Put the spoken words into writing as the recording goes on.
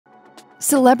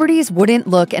Celebrities wouldn't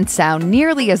look and sound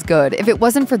nearly as good if it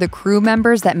wasn't for the crew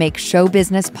members that make show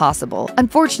business possible.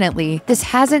 Unfortunately, this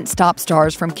hasn't stopped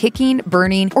stars from kicking,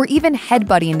 burning, or even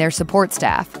headbutting their support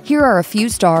staff. Here are a few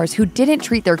stars who didn't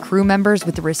treat their crew members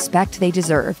with the respect they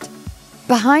deserved.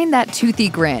 Behind that toothy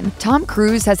grin, Tom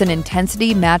Cruise has an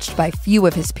intensity matched by few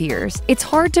of his peers. It's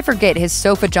hard to forget his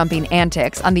sofa-jumping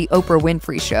antics on The Oprah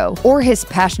Winfrey Show, or his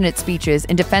passionate speeches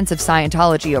in defense of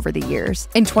Scientology over the years.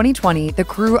 In 2020, the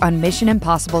crew on Mission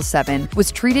Impossible 7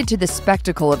 was treated to the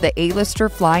spectacle of the A-lister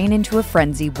flying into a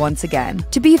frenzy once again.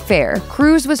 To be fair,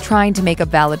 Cruise was trying to make a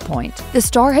valid point. The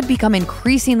star had become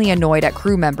increasingly annoyed at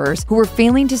crew members who were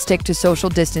failing to stick to social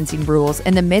distancing rules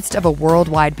in the midst of a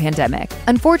worldwide pandemic.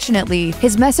 Unfortunately,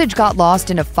 his message got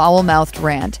lost in a foul-mouthed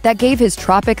rant that gave his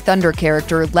Tropic Thunder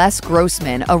character Les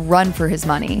Grossman a run for his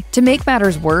money. To make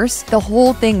matters worse, the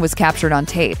whole thing was captured on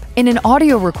tape. In an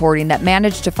audio recording that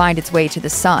managed to find its way to The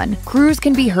Sun, Cruise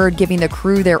can be heard giving the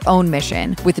crew their own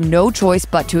mission, with no choice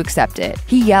but to accept it.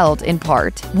 He yelled, in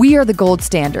part, "We are the gold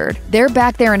standard. They're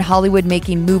back there in Hollywood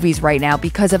making movies right now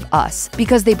because of us,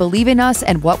 because they believe in us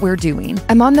and what we're doing.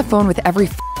 I'm on the phone with every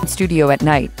studio at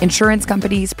night, insurance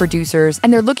companies, producers,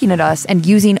 and they're looking at us and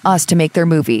using us to make their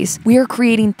movies. We are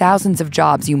creating thousands of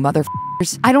jobs, you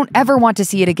motherfuckers. I don't ever want to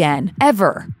see it again.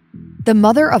 Ever." The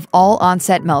mother of all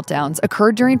on-set meltdowns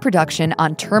occurred during production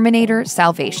on Terminator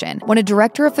Salvation, when a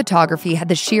director of photography had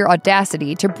the sheer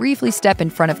audacity to briefly step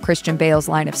in front of Christian Bale's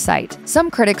line of sight.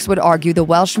 Some critics would argue the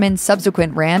Welshman's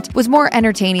subsequent rant was more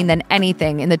entertaining than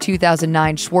anything in the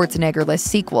 2009 Schwarzenegger-less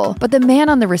sequel, but the man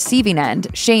on the receiving end,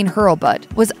 Shane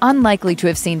Hurlbut, was unlikely to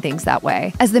have seen things that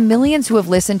way. As the millions who have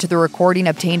listened to the recording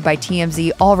obtained by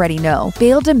TMZ already know,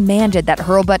 Bale demanded that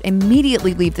Hurlbut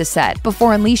immediately leave the set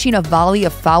before unleashing a volley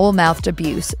of foul-mouthed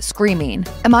abuse, screaming,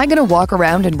 "Am I gonna walk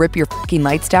around and rip your fucking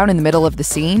lights down in the middle of the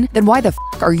scene? Then why the f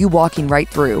are you walking right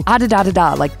through?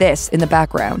 Ah-da-da-da-da, like this in the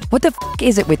background. What the f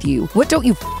is it with you? What don't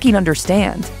you fucking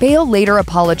understand?" Bale later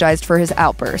apologized for his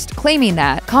outburst, claiming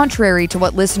that, contrary to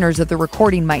what listeners of the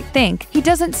recording might think, he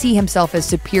doesn't see himself as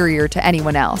superior to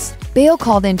anyone else. Bale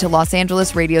called into Los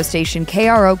Angeles radio station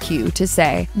KROQ to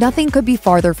say, "Nothing could be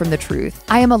farther from the truth.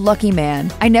 I am a lucky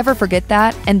man. I never forget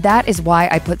that, and that is why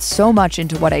I put so much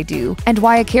into what I do, and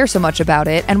why I care so much about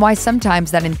it, and why sometimes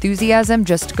that enthusiasm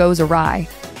just goes awry."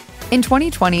 In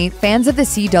 2020, fans of the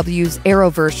CW's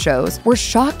Arrowverse shows were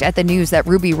shocked at the news that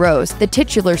Ruby Rose, the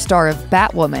titular star of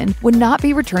Batwoman, would not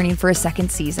be returning for a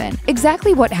second season.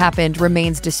 Exactly what happened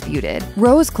remains disputed.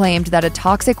 Rose claimed that a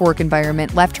toxic work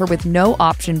environment left her with no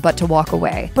option but to walk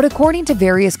away. But according to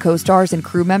various co-stars and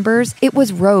crew members, it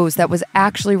was Rose that was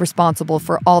actually responsible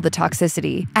for all the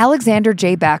toxicity. Alexander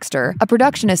J. Baxter, a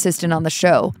production assistant on the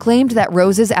show, claimed that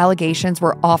Rose's allegations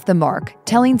were off the mark,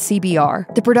 telling CBR,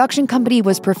 "The production company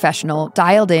was professional,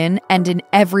 dialed in, and in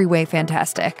every way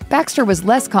fantastic." Baxter was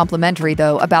less complimentary,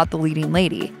 though, about the leading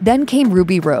lady. Then came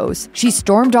Ruby Rose. She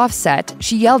stormed off set,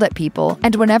 she yelled at people,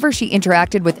 and whenever she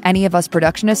interacted with any of us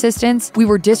production assistants, we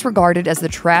were disregarded as the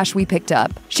trash we picked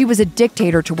up. She was a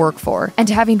dictator to work for, and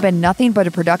having been nothing but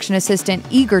a production assistant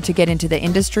eager to get into the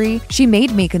industry, she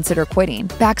made me consider quitting.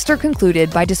 Baxter concluded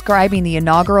by describing the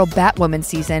inaugural Batwoman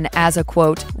season as a,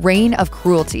 quote, "reign of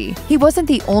cruelty." He wasn't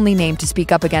the only name to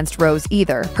speak up against Rose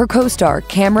either. Her co-star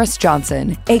Cameron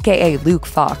Johnson, aka Luke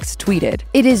Fox, tweeted,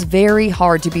 "It is very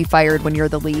hard to be fired when you're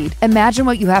the lead. Imagine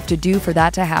what you have to do for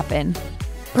that to happen."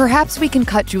 Perhaps we can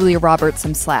cut Julia Roberts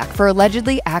some slack for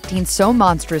allegedly acting so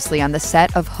monstrously on the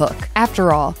set of Hook.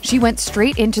 After all, she went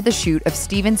straight into the shoot of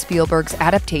Steven Spielberg's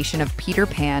adaptation of Peter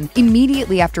Pan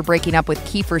immediately after breaking up with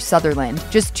Kiefer Sutherland,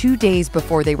 just 2 days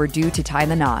before they were due to tie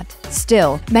the knot.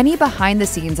 Still, many behind the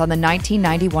scenes on the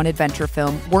 1991 adventure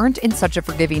film weren't in such a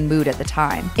forgiving mood at the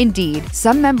time. Indeed,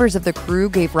 some members of the crew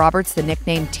gave Roberts the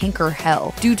nickname Tinker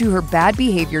Hell due to her bad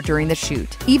behavior during the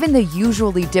shoot. Even the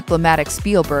usually diplomatic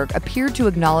Spielberg appeared to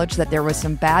acknowledge that there was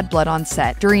some bad blood on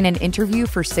set during an interview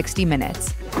for 60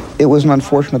 Minutes. It was an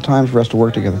unfortunate time for us to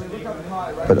work together,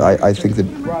 but I think that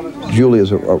Julia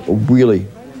is a really,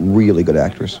 really good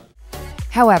actress.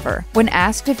 However, when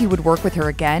asked if he would work with her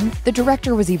again, the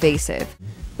director was evasive.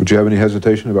 Would you have any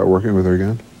hesitation about working with her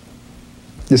again?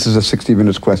 This is a 60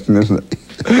 Minutes question, isn't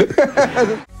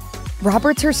it?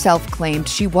 Roberts herself claimed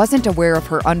she wasn't aware of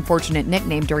her unfortunate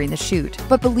nickname during the shoot,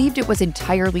 but believed it was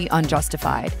entirely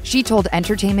unjustified. She told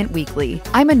Entertainment Weekly,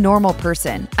 "I'm a normal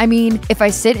person. I mean, if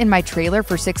I sit in my trailer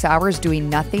for 6 hours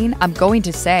doing nothing, I'm going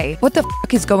to say, what the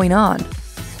f is going on?"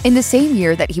 In the same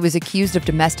year that he was accused of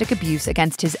domestic abuse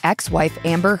against his ex-wife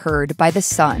Amber Heard by The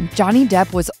Sun, Johnny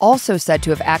Depp was also said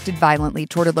to have acted violently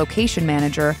toward a location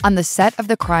manager on the set of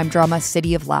the crime drama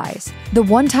City of Lies. The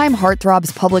one-time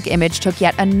heartthrob's public image took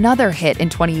yet another hit in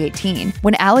 2018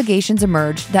 when allegations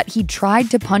emerged that he tried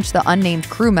to punch the unnamed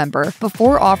crew member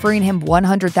before offering him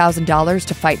 $100,000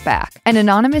 to fight back. An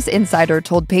anonymous insider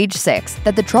told Page Six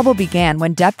that the trouble began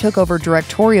when Depp took over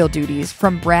directorial duties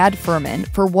from Brad Furman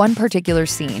for one particular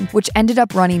scene, which ended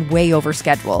up running way over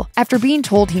schedule. After being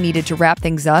told he needed to wrap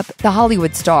things up, the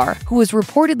Hollywood star, who was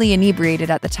reportedly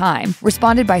inebriated at the time,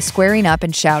 responded by squaring up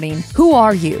and shouting, "Who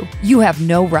are you? You have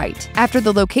no right." After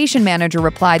the location manager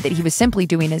replied that he was simply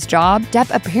doing his job,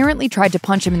 Depp apparently tried to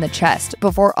punch him in the chest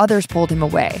before others pulled him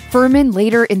away. Furman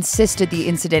later insisted the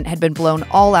incident had been blown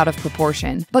all out of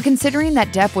proportion, but considering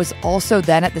that Depp was also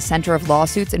then at the center of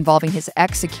lawsuits involving his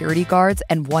ex-security guards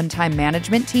and one-time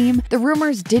management team, the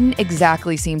rumors didn't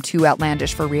exactly seem too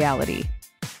outlandish for reality.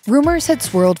 Rumors had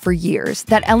swirled for years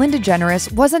that Ellen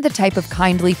DeGeneres wasn't the type of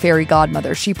kindly fairy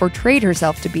godmother she portrayed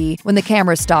herself to be when the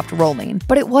cameras stopped rolling,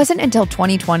 but it wasn't until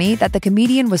 2020 that the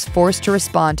comedian was forced to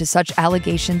respond to such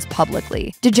allegations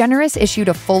publicly. DeGeneres issued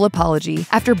a full apology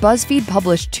after BuzzFeed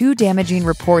published 2 damaging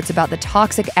reports about the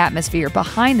toxic atmosphere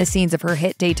behind the scenes of her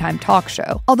hit daytime talk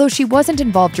show. Although she wasn't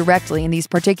involved directly in these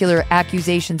particular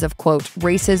accusations of, quote,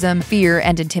 racism, fear,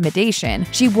 and intimidation,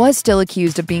 she was still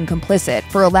accused of being complicit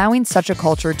for allowing such a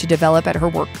culture to develop at her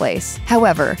workplace.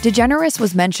 However, DeGeneres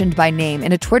was mentioned by name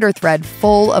in a Twitter thread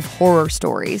full of horror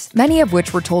stories, many of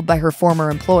which were told by her former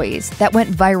employees, that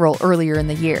went viral earlier in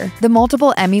the year. The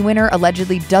multiple Emmy winner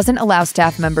allegedly doesn't allow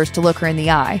staff members to look her in the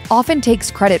eye, often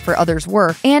takes credit for others'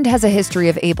 work, and has a history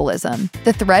of ableism.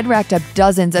 The thread racked up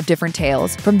dozens of different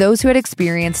tales from those who had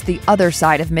experienced the other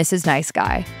side of Mrs. Nice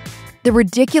Guy. The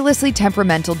ridiculously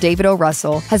temperamental David O.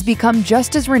 Russell has become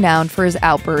just as renowned for his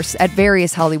outbursts at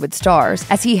various Hollywood stars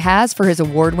as he has for his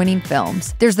award-winning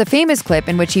films. There's the famous clip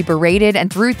in which he berated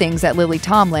and threw things at Lily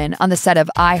Tomlin on the set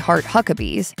of I Heart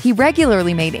Huckabees. He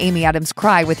regularly made Amy Adams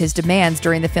cry with his demands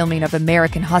during the filming of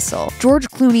American Hustle. George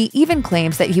Clooney even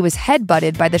claims that he was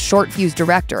headbutted by the short-fused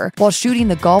director while shooting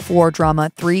the Gulf War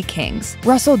drama Three Kings.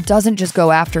 Russell doesn't just go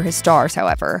after his stars,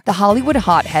 however. The Hollywood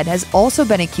hothead has also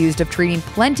been accused of treating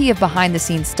plenty of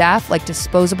behind-the-scenes staff like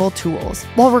disposable tools.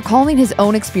 While recalling his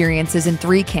own experiences in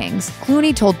Three Kings,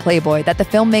 Clooney told Playboy that the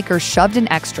filmmaker shoved an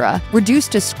extra,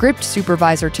 reduced a script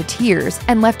supervisor to tears,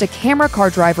 and left a camera car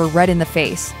driver red in the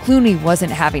face. Clooney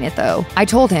wasn't having it though. "I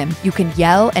told him, you can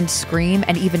yell and scream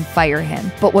and even fire him,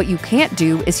 but what you can't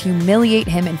do is humiliate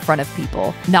him in front of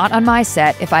people. Not on my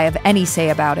set if I have any say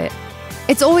about it."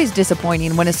 It's always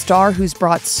disappointing when a star who's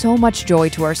brought so much joy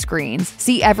to our screens,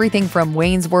 see everything from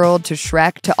Wayne's World to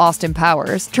Shrek to Austin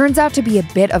Powers, turns out to be a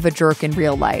bit of a jerk in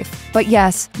real life. But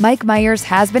yes, Mike Myers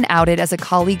has been outed as a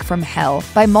colleague from hell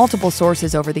by multiple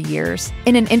sources over the years.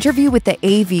 In an interview with the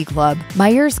AV Club,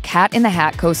 Myers' Cat in the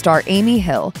Hat co-star Amy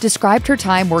Hill described her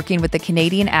time working with the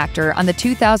Canadian actor on the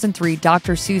 2003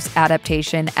 Dr. Seuss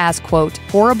adaptation as, quote,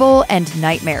 horrible and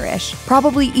nightmarish,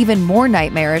 probably even more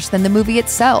nightmarish than the movie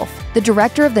itself. The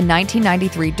director of the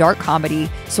 1993 dark comedy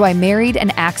So I Married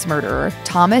an Axe Murderer,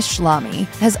 Thomas Schlamme,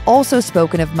 has also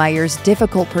spoken of Myers'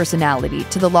 difficult personality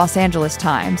to the Los Angeles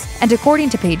Times, and according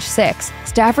to Page Six,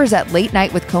 staffers at Late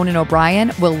Night with Conan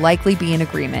O'Brien will likely be in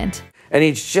agreement. And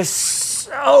he's just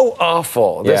so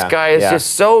awful. This guy is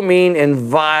just so mean and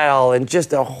vile and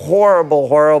just a horrible,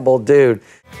 horrible dude.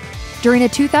 During a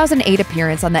 2008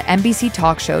 appearance on the NBC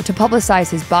talk show to publicize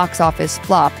his box office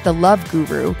flop, The Love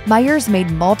Guru, Myers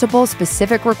made multiple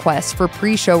specific requests for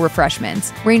pre-show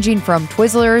refreshments, ranging from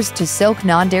Twizzlers to Silk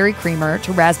non-dairy creamer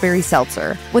to raspberry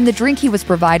seltzer. When the drink he was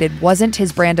provided wasn't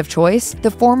his brand of choice,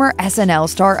 the former SNL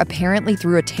star apparently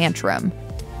threw a tantrum.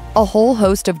 A whole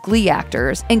host of Glee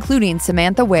actors, including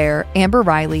Samantha Ware, Amber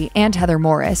Riley, and Heather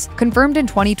Morris, confirmed in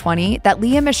 2020 that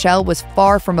Lea Michele was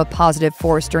far from a positive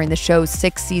force during the show's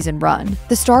 6-season run.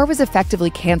 The star was effectively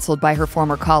canceled by her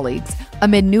former colleagues,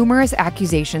 amid numerous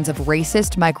accusations of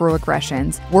racist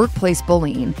microaggressions, workplace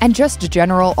bullying, and just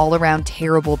general all-around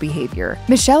terrible behavior.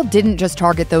 Michele didn't just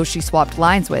target those she swapped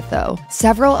lines with, though.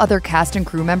 Several other cast and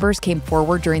crew members came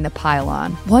forward during the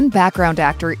pile-on. One background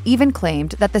actor even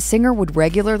claimed that the singer would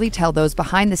regularly tell those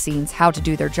behind the scenes how to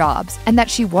do their jobs, and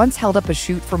that she once held up a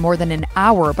shoot for more than an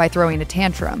hour by throwing a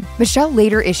tantrum. Michele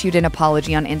later issued an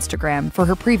apology on Instagram for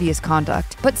her previous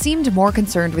conduct, but seemed more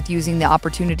concerned with using the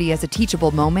opportunity as a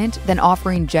teachable moment than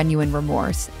offering genuine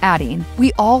remorse, adding,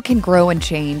 "We all can grow and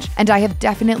change, and I have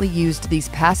definitely used these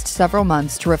past several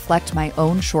months to reflect my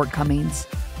own shortcomings."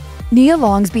 Nia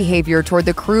Long's behavior toward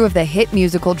the crew of the hit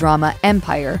musical drama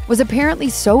Empire was apparently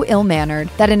so ill-mannered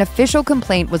that an official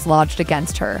complaint was lodged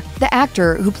against her. The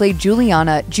actor, who played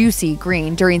Juliana "Juicy"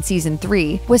 Green during season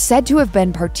 3, was said to have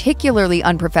been particularly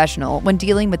unprofessional when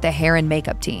dealing with the hair and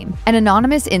makeup team. An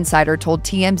anonymous insider told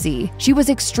TMZ she was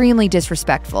extremely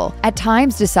disrespectful, at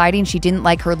times deciding she didn't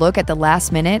like her look at the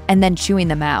last minute and then chewing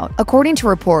them out. According to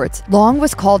reports, Long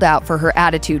was called out for her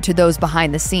attitude to those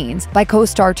behind the scenes by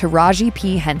co-star Taraji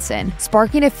P. Henson,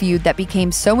 sparking a feud that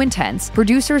became so intense,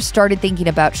 producers started thinking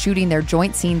about shooting their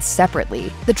joint scenes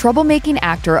separately. The troublemaking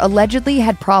actor allegedly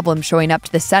had problems showing up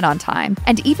to the set on time,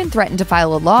 and even threatened to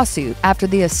file a lawsuit after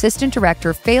the assistant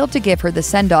director failed to give her the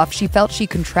send-off she felt she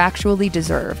contractually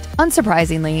deserved.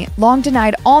 Unsurprisingly, Long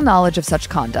denied all knowledge of such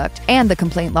conduct and the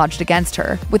complaint lodged against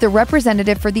her, with a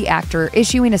representative for the actor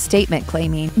issuing a statement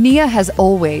claiming, "Nia has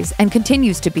always and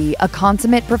continues to be a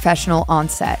consummate professional on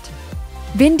set."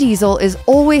 Vin Diesel is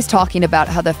always talking about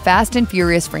how the Fast and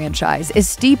Furious franchise is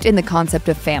steeped in the concept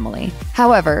of family.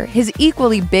 However, his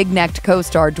equally big-necked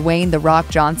co-star Dwayne "The Rock"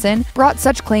 Johnson brought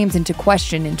such claims into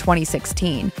question in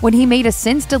 2016 when he made a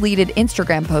since-deleted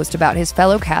Instagram post about his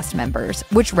fellow cast members,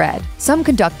 which read, "Some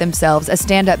conduct themselves as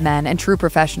stand-up men and true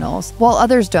professionals, while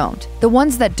others don't. The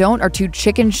ones that don't are too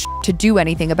chicken shit to do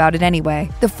anything about it anyway."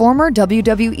 The former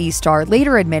WWE star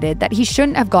later admitted that he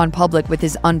shouldn't have gone public with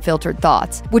his unfiltered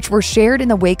thoughts, which were shared in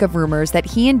the wake of rumors that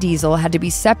he and Diesel had to be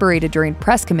separated during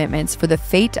press commitments for the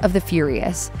fate of the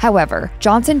Furious. However,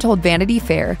 Johnson told Vanity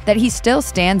Fair that he still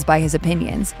stands by his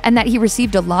opinions and that he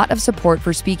received a lot of support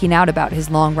for speaking out about his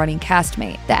long-running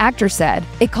castmate. The actor said,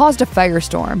 "It caused a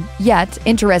firestorm, yet,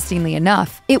 interestingly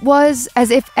enough, it was as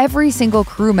if every single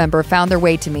crew member found their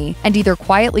way to me and either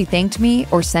quietly thanked me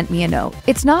or sent me a note."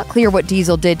 It's not clear what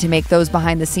Diesel did to make those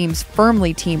behind the scenes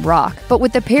firmly Team Rock, but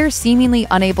with the pair seemingly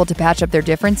unable to patch up their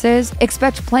differences,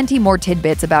 expect plenty more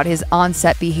tidbits about his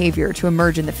on-set behavior to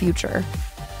emerge in the future.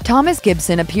 Thomas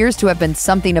Gibson appears to have been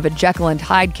something of a Jekyll and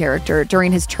Hyde character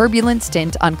during his turbulent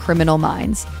stint on Criminal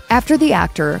Minds. After the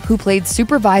actor, who played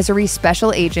Supervisory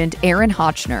Special Agent Aaron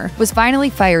Hotchner, was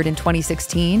finally fired in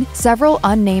 2016, several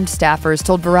unnamed staffers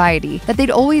told Variety that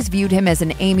they'd always viewed him as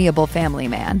an amiable family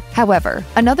man. However,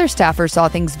 another staffer saw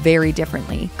things very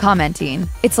differently, commenting,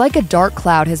 "It's like a dark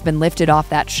cloud has been lifted off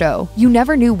that show. You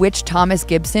never knew which Thomas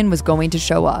Gibson was going to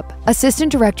show up."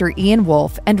 Assistant director Ian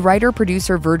Wolfe and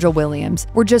writer-producer Virgil Williams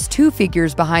were just two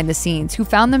figures behind the scenes who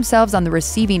found themselves on the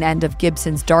receiving end of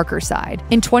Gibson's darker side.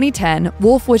 In 2010,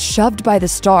 Wolfe was shoved by the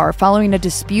star following a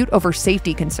dispute over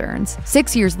safety concerns.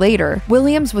 6 years later,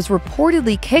 Williams was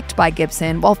reportedly kicked by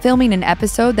Gibson while filming an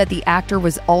episode that the actor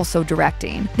was also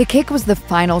directing. The kick was the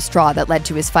final straw that led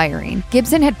to his firing.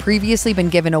 Gibson had previously been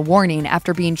given a warning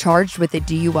after being charged with a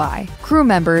DUI. Crew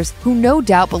members, who no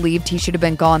doubt believed he should have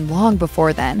been gone long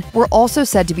before then, were also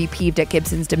said to be peeved at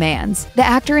Gibson's demands. The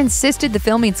actor insisted the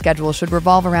filming schedule should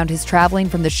revolve around his traveling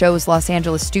from the show's Los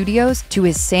Angeles studios to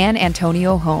his San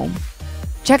Antonio home.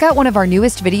 Check out one of our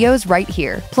newest videos right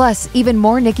here. Plus, even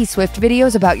more Nicki Swift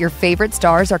videos about your favorite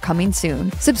stars are coming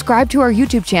soon. Subscribe to our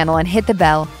YouTube channel and hit the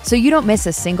bell so you don't miss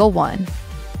a single one.